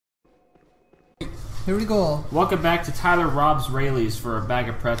Here we go. Welcome back to Tyler Rob's Rayleigh's for a bag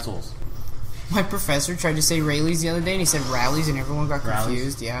of pretzels. My professor tried to say Rayleigh's the other day, and he said Rallies, and everyone got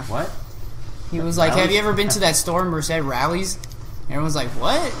confused. Yeah. What? He was like, "Have you ever been to that store in Merced, Rallies?" And everyone's like,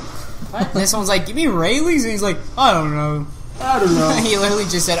 "What?" And this one's like, "You mean Rayleigh's?" And he's like, "I don't know." I don't know. He literally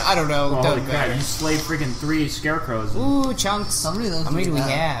just said, "I don't know." Well, holy crap! You slayed freaking 3 scarecrows. Ooh, chunks. How many of those How many do we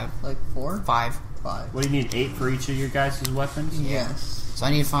have? Like 4? 5. 5. What do you need? 8 for each of your guys' weapons? Yes. So I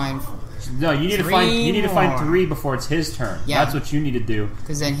need to find. No, you need to find. You need to find 3 before it's his turn. Yeah. That's what you need to do.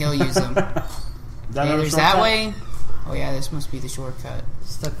 Because then he'll use them. There's that way. Oh yeah, this must be the shortcut.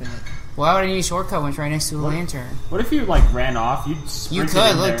 Step in it. Why would I need a shortcut when it's right next to a lantern? What if you like ran off? You'd You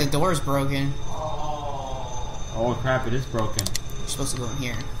could look. The door's broken. Oh crap! It is broken. You're supposed to go in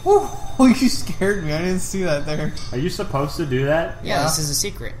here. Woo! Oh, you scared me. I didn't see that there. Are you supposed to do that? Yeah, this is a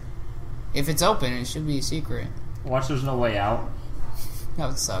secret. If it's open, it should be a secret. Watch, there's no way out. That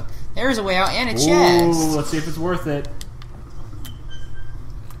would suck. There's a way out and a chest. Ooh, let's see if it's worth it.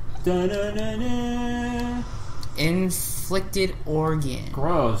 Da-na-na-na. Inflicted organ.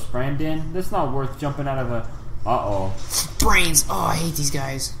 Gross, Brandon. That's not worth jumping out of a... Uh-oh. Brains. Oh, I hate these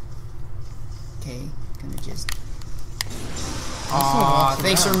guys. Okay, gonna just... Aw,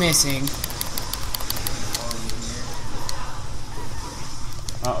 thanks for missing.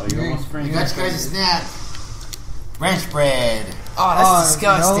 Uh-oh, you almost framed You got you guys a snack. Ranch bread. Oh, that's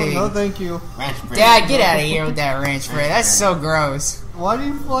disgusting. No, thank you. Ranch bread. Dad, get out of here with that ranch bread. That's so gross. Why do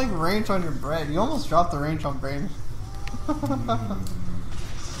you like ranch on your bread? You almost dropped the ranch on bread. I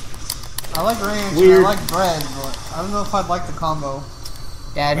like ranch and I like bread, but I don't know if I'd like the combo.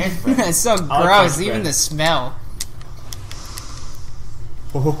 Dad, that's so gross. Even the smell.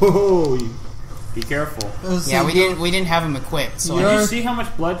 Oh, be careful. Yeah, we didn't have him equipped. So Did you see how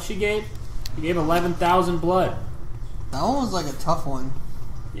much blood she gave? She gave 11,000 blood. That one was like a tough one.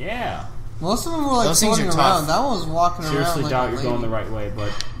 Yeah. Most of them were like Those things floating are around. tough. That one was walking Seriously around. doubt like you're a going the lady. right way,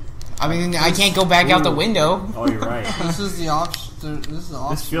 but... I mean, I can't go back out the window. Oh, you're right. This is the option. This is the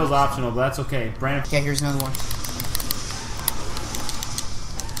option. This feels optional, but that's okay. Brandon... Okay, here's another one.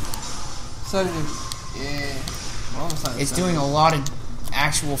 Sedative. Yeah. We're almost out of It's sedative. doing a lot of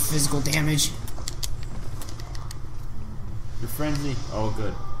actual physical damage. Your frenzy. Oh,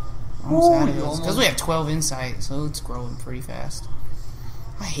 good. Almost out of you those. Because almost- we have 12 insight, so it's growing pretty fast.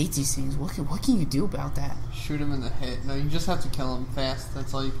 I hate these things. What can you do about that? Shoot him in the head. No, you just have to kill him fast.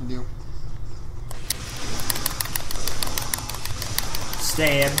 That's all you can do.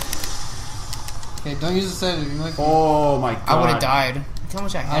 Stab. Okay, don't use the sedative. You might. Oh, my God. I would have died. Look how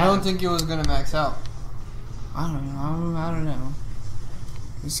much I have. I don't think it was gonna max out. I don't know. I don't know.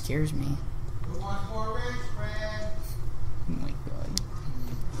 It scares me. Who wants more ranch bread? Oh my God.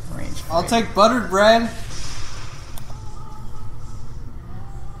 Ranch. I'll bread. take buttered bread.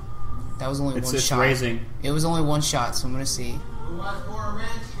 That was only one It's shot. raising. It was only one shot, so I'm gonna see. Who wants more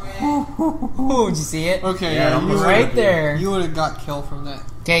ranch bread? Oh, did you see it? Okay, Yeah, yeah, I'm you right would've- there. You would have got killed from that.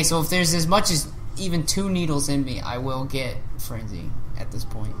 Okay, so if there's as much as even 2 needles in me, I will get frenzy at this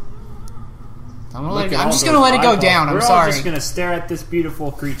point. I'm gonna let it, I'm just gonna let it go down. I'm We're sorry. all just gonna stare at this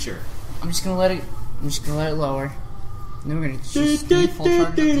beautiful creature. I'm just gonna let it. I'm just gonna let it lower. And then we're gonna just. Can you full charge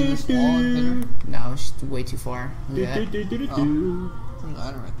up to this wall and hit her? No, it's just way too far. Look at that. There's an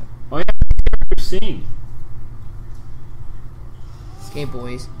item right there. Oh yeah, sing. Okay,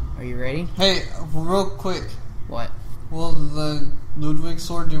 boys, are you ready? Hey, real quick. What? Will the Ludwig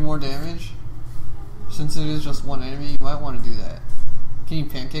sword do more damage? Since it is just one enemy, you might want to do that. Can you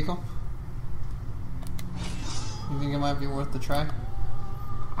pancake him? You think it might be worth the try?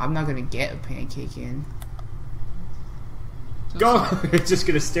 I'm not gonna get a pancake in. Go! It's just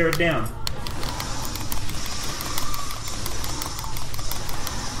gonna stare it down.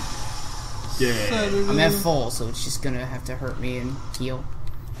 Yeah. I'm at full, so it's just gonna have to hurt me and heal.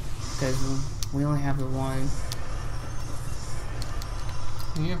 Because we only have the one.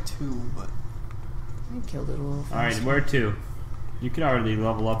 You have 2, but I killed it a little fast. Alright, where to? You can already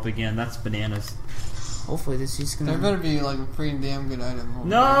level up again. That's bananas. Hopefully this is there gonna. better be like a pretty damn good item. Over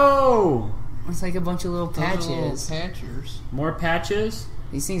No! It's like a bunch of little there. Those are little patches. patchers. More patches?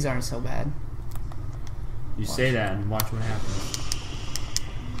 These things aren't so bad. You say that and watch what happens.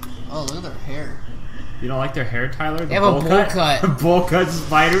 Oh, look at their hair. You don't like their hair, Tyler? They have a bowl cut. Bowl cut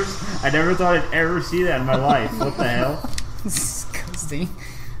spiders? I never thought I'd ever see that in my life. What the hell? Disgusting.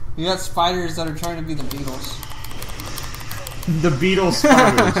 You got spiders that are trying to be the Beatles. The Beatles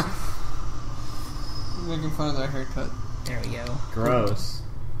spiders. Making fun of their haircut. There we go. Gross.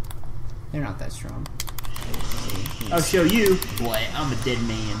 They're not that strong. I'll show you. Boy, I'm a dead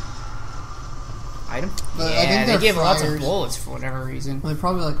man. Item? But I Yeah, think they they're give lots of friars. bullets for whatever reason. They're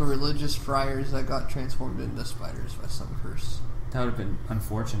probably like a religious friars that got transformed into spiders by some curse. That would have been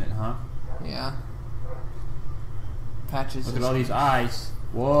unfortunate, huh? Yeah. Patches. Look is- at all these eyes.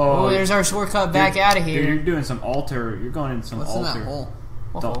 Whoa. Oh, there's our shortcut back out of Dude, here. you're doing some altar. You're going in some What's in altar. that hole?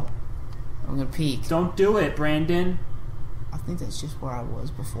 Oh, I'm gonna peek. Don't do it, Brandon. I think that's just where I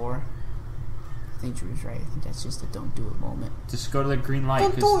was before. I think Drew's right. I think that's just a don't do it moment. Just go to the green light,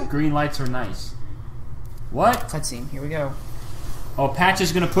 Don't do because it. green lights are nice. What? Cutscene. Here we go. Oh, Patch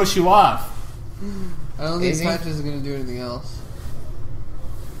is going to push you off. I don't Is think he? Patches is gonna do anything else.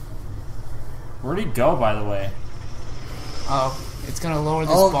 Where'd he go, by the way? Oh, it's gonna lower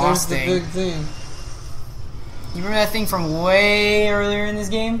this Oh, boss there's thing. the big thing. You remember that thing from way earlier in this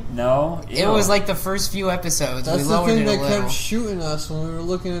game? No? It was like the first few episodes. That's we the lowered thing it a that little. kept shooting us when we were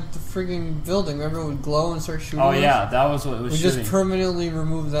looking at the freaking building. Remember it would glow and start shooting Oh, us? yeah, that was what it was We shooting. just permanently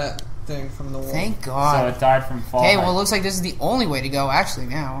removed that thing from the wall. Thank So God. it died from fall. Okay, well, it looks like this is the only way to go, actually,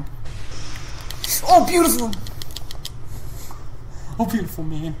 now. Oh, beautiful! Oh, beautiful,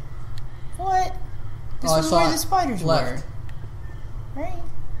 man. What? This Oh, I was saw where it. the spiders Left. were. Right?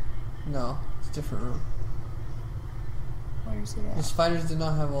 No, it's a different room. Where's it The at? spiders did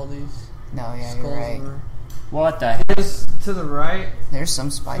not have all these No, yeah, skulls you're right. in the room. What the heck? There's to the right. There's some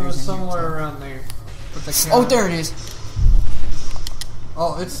It spiders was in somewhere here, too. around there. But the Oh, camera- there it is.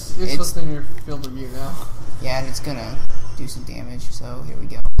 Oh, it's It's- within your field of view now. Yeah, and it's gonna do some damage, so here we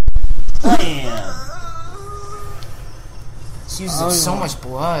go. Damn. This uses I up don't so know. much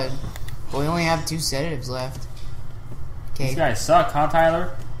blood. But we only have 2 sedatives left. These Okay. guys suck, huh,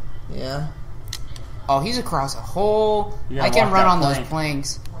 Tyler? Yeah. Oh, he's across a whole... You gotta I can walk run that on those plank.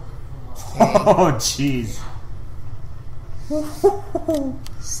 planks. Okay. Oh, jeez.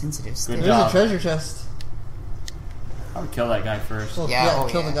 Sensitive Good stick. There's job. a treasure chest. I would kill that guy first. Well, Yeah, yeah, oh,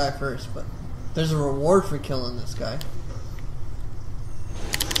 kill yeah. the guy first, but there's a reward for killing this guy.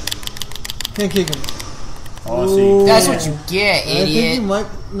 Can't kick him. Oh, see. That's what you get, I think you idiot. might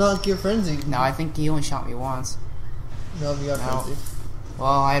not get frenzied. No, I think he only shot me once. No, you got No. frenzied. Well,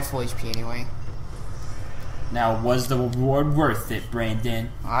 I had full HP anyway. Now, was the reward worth it,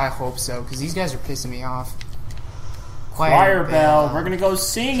 Brandon? I hope so, because these guys are pissing me off. Choir bell. We're gonna go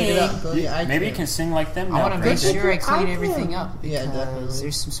singing. Check it out. Go to the Maybe you item. can sing like them I now, want to make Brandon. sure I clean I everything can. up, Yeah, because definitely.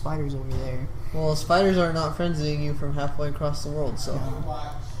 there's some spiders over there. Well, spiders are not frenzying you from halfway across the world, so.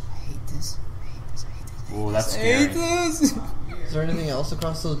 I hate this. I hate this. I hate this. Oh, that's I hate scary. this. Is there anything else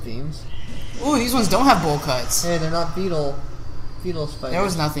across those beams? Ooh, these ones don't have bowl cuts. Hey, they're not beetle spiders. There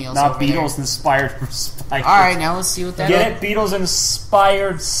was nothing else Not over Beatles inspired for spiders. Alright, now let's see what that Get is. it? Beatles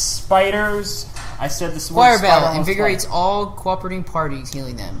inspired spiders. I said this word. Choir spider bell almost invigorates twice. all cooperating parties,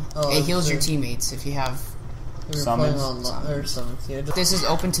 healing them. Oh, It heals your that's it. teammates if you have... We were Summons. playing on or summons. Yeah, just, This is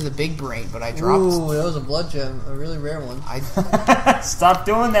open to the big brain, but I dropped... ooh, that was a blood gem, a really rare one. Stop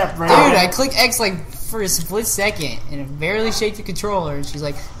doing that, Brandon. Dude, I clicked X like for a split second and it barely shaked the controller, and she's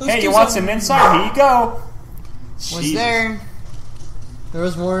like, "Let's Hey, do you want something." some insight? Here you go. Was Jesus. there? There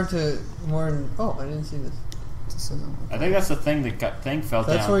was more. Oh, I didn't see this. This doesn't I think that's the thing that thing fell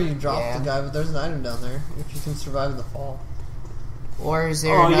That's down. where you drop Yeah. the guy, but there's an item down there if you can survive the fall. Or is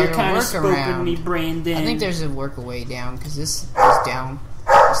there Oh, another you're kind of spooking workaround? me, Brandon. I think there's a workaway down because this is down.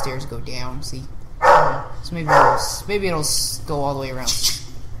 The stairs go down. See, so maybe it'll go all the way around.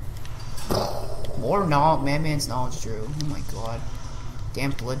 More Madman's knowledge, Drew. Oh my god,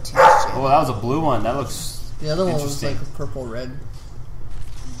 damn blood tinge. Oh, that was a blue one. That looks. The other one was Interesting. like a purple red.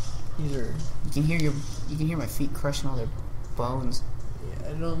 These are. You can hear my feet crushing all their bones. Yeah,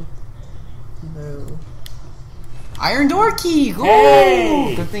 I don't know. Iron door key. Ooh,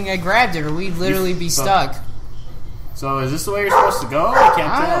 Hey! good thing I grabbed it, or we'd literally be stuck. So is this the way you're supposed to go? I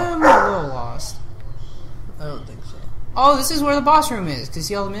can't tell. I'm a little lost. I don't think so. Oh, this is where the boss room is. Cause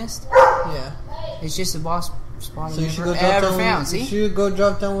see all the mist? Yeah. It's just the boss spot So you I've should never go drop ever down. found. See? You should go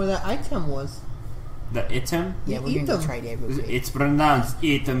drop down where that item was. The item? Yeah, we're gonna go Item. try that real quick. It's pronounced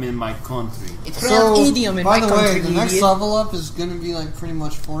item in my country. It's So, pronounced idiom in by my the way, country. the next idiot. level up is gonna be like pretty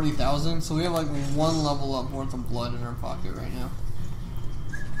much 40,000. So we have like one level up worth of blood in our pocket right now.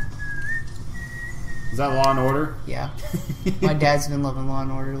 Is that Law and Order? Yeah. My dad's been loving Law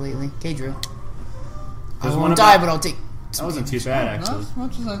and Order lately. Okay, Drew. I There's one won't about- die, but I'll take. That wasn't too bad, Not actually. as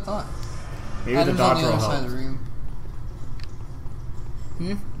much as I thought. Maybe the Items on doctor the will other side of help. the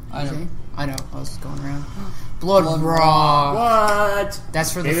room. Item. I know. I was just going around. Blood Blood raw. What?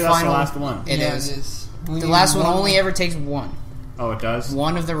 That's for the Maybe that's final. the last one. It Yeah, is. It is. We The need last one only ever takes one. Oh, it does?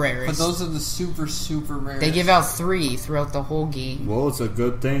 One of the rarest. But those are the super rare. They give out 3 throughout the whole game. Well, it's a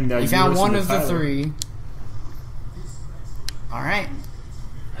good thing that You you found listened one to of the Tyler. 3. Alright.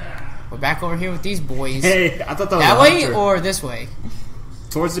 We're back over here with these boys. Hey, I thought that was That a way hunter. or this way?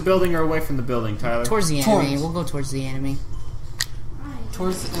 Towards the building or away from the building, Tyler? Towards the enemy. Towards. We'll go towards the enemy.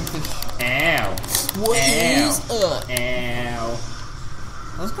 Towards the impish. Ow. What Ow. is up? Ow.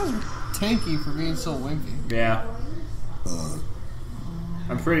 Those guys are tanky for being so wimpy. Yeah.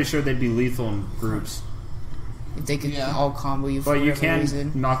 I'm pretty sure they'd be lethal in groups. If they could Yeah. all combo you for But you whatever can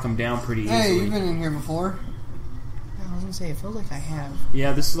reason. knock them down pretty easily. Hey, you've been in here before. I was gonna say, I feel like I have.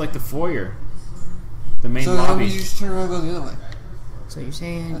 Yeah, this is like the foyer. The main So that lobby. means you should turn around and go the other way. So you're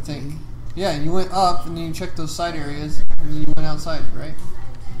saying... I think. Yeah, you went up and then you checked those side areas and then you went outside, right?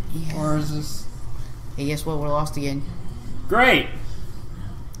 Yeah. Or is this? Hey, guess what? We're lost again. Great!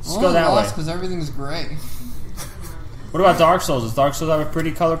 Let's Well, go that way. because everything's gray. What about Dark Souls? Does Dark Souls have a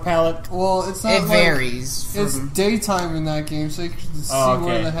pretty color palette? Well, it's not. It like, varies. It's From, daytime in that game, so you can see Oh,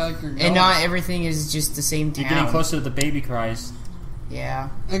 where okay. the heck you're going. and not everything is just the same town. You're getting closer to the baby cries. Yeah.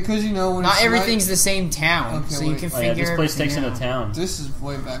 And because you know when Not it's everything's night, the same town, Okay, so you wait. can Oh, yeah, figure this place takes everything into out. town. This is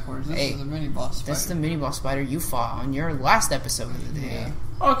way backwards. This Hey, is a mini boss fight. That's the mini boss spider you fought on your last episode of the day.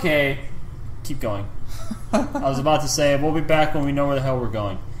 Yeah. Okay. Keep going. I was about to say, we'll be back when we know where the hell we're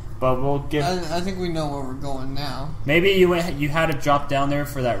going. But we'll give... I think we know where we're going now. Maybe you had to drop down there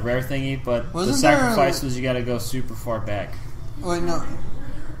for that rare thingy, but Wasn't the there sacrifice was you got to go super far back. Wait, no.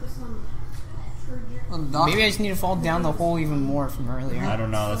 On the dock? Maybe I just need to fall down the hole even more from earlier. I don't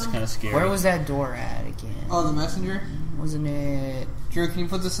know. That's kind of scary. Where was that door at again? Oh, the messenger? Wasn't it... Drew, can you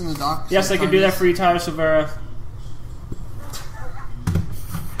put this in the dock? Yes, so I can time do that is- for you, Tyler Silvera.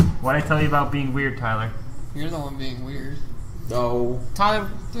 What did I tell you about being weird, Tyler? You're the one being weird. No. Tyler,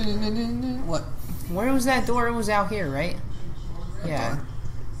 What? where was that door? It was out here, right? Yeah. door?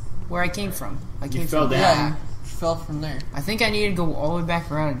 Where I came from. I came fell from down. Yeah, back. you fell from there. I think I need to go all the way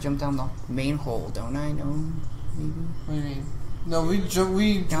back around and jump down the main hole, don't I? No, maybe. What do you mean? No, we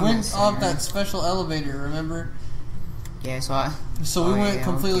Down went that off center. that special elevator, remember? Yeah, so I... So we Oh, went yeah,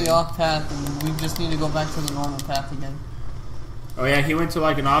 completely okay. off path, and we just need to go back to the normal path again. Oh, yeah, he went to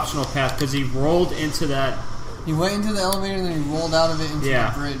like an optional path because he rolled into that. He went into the elevator and then he rolled out of it into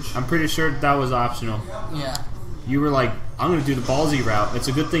Yeah. the bridge. I'm pretty sure that was optional. Yeah. You were like, I'm going to do the ballsy route. It's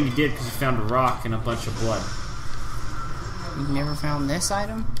a good thing you did because you found a rock and a bunch of blood. You've never found this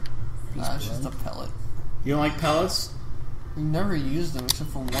item? It's just a pellet. You don't like pellets? We've never used them except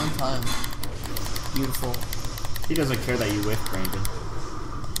for one time. Beautiful. He doesn't care that you whiffed, Brandon.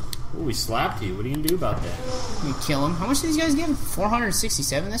 Ooh, he slapped you. What are you going to do about that? You kill him. How much did these guys give?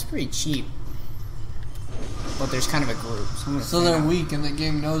 467? That's pretty cheap. But there's kind of a group. So, I'm gonna So think they're out- weak, and the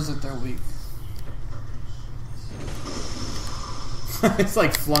game knows that they're weak. It's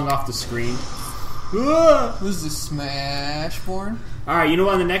like flung off the screen. Ah! Who's this, Smashborn? Alright, you know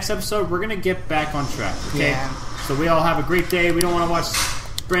what? In the next episode, we're going to get back on track, okay? Yeah. So we all have a great day. We don't want to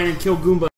watch Brandon kill Goomba.